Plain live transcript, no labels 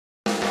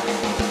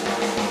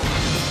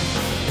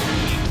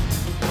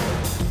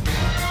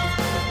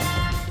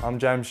I'm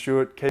James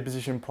Stewart, key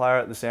position player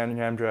at the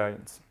Sandringham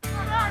Dragons.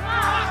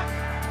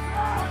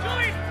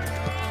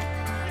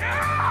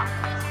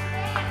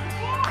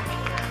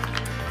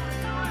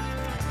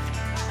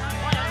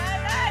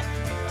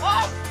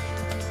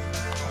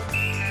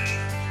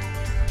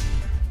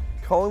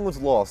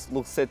 Collingwood's loss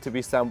looks set to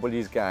be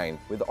somebody's gain,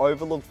 with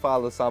overlooked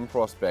father-son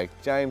prospect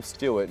James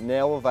Stewart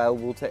now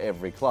available to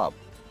every club.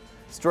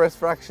 Stress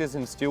fractures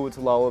in Stewart's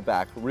lower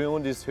back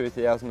ruined his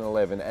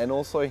 2011 and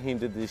also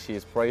hindered this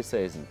year's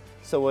pre-season,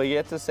 so we're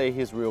yet to see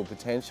his real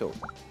potential.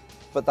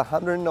 But the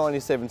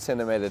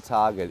 197cm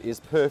target is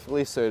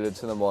perfectly suited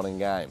to the modern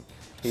game.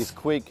 He's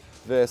quick,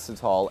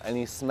 versatile, and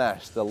he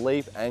smashed the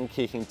leap and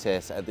kicking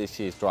tests at this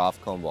year's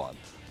draft combine.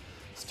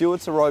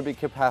 Stewart's aerobic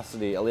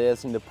capacity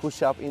allows him to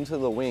push up into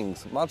the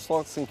wings, much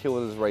like St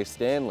Kilda's Reece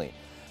Stanley.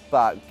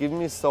 But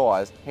given his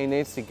size, he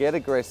needs to get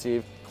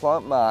aggressive,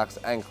 clump marks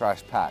and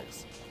crash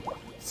packs.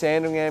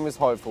 Sandringham is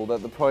hopeful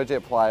that the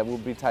project player will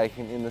be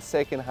taken in the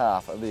second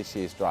half of this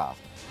year's draft.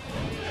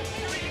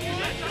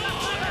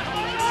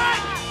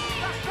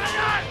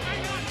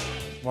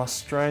 My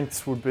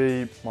strengths would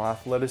be my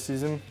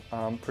athleticism,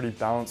 pretty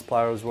balanced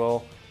player as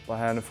well. By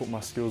hand and foot my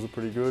skills are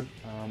pretty good.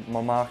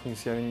 My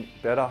marking's getting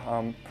better.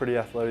 I'm pretty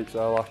athletic, so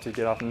I like to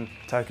get up and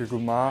take a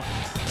good mark.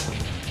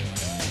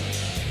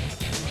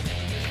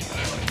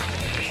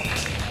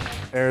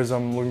 Areas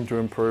I'm looking to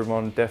improve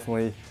on,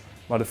 definitely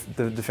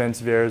the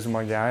defensive areas of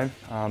my game.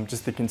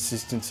 Just the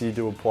consistency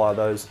to apply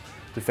those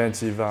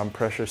defensive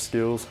pressure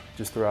skills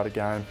just throughout a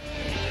game.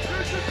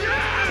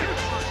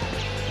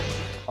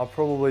 I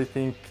probably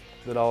think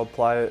that I would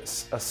play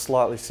a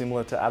slightly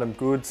similar to Adam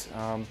Goods.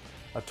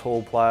 A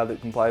tall player that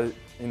can play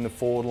in the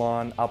forward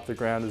line, up the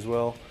ground as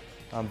well.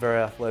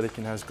 Very athletic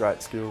and has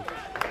great skill.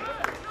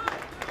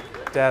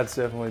 Dad's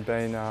definitely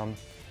been a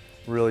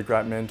really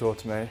great mentor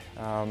to me.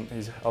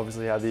 He's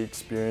obviously had the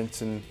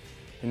experience and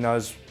he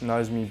knows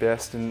me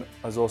best, and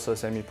has also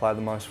seen me play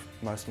the most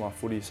of my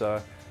footy,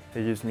 so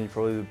he gives me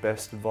probably the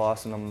best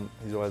advice, and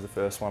he's always the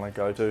first one I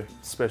go to,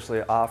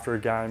 especially after a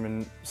game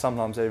and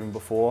sometimes even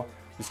before.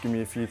 Just give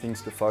me a few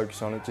things to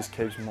focus on. It just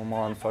keeps my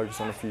mind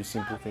focused on a few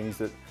simple things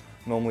that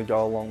normally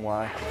go a long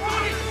way.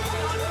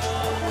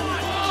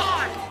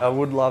 I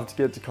would love to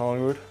get to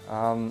Collingwood.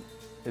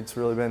 It's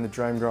really been the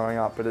dream growing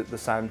up, but at the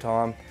same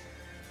time,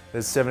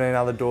 there's 17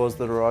 other doors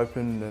that are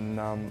open, and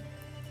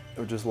I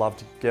would just love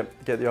to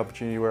get the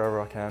opportunity wherever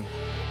I can.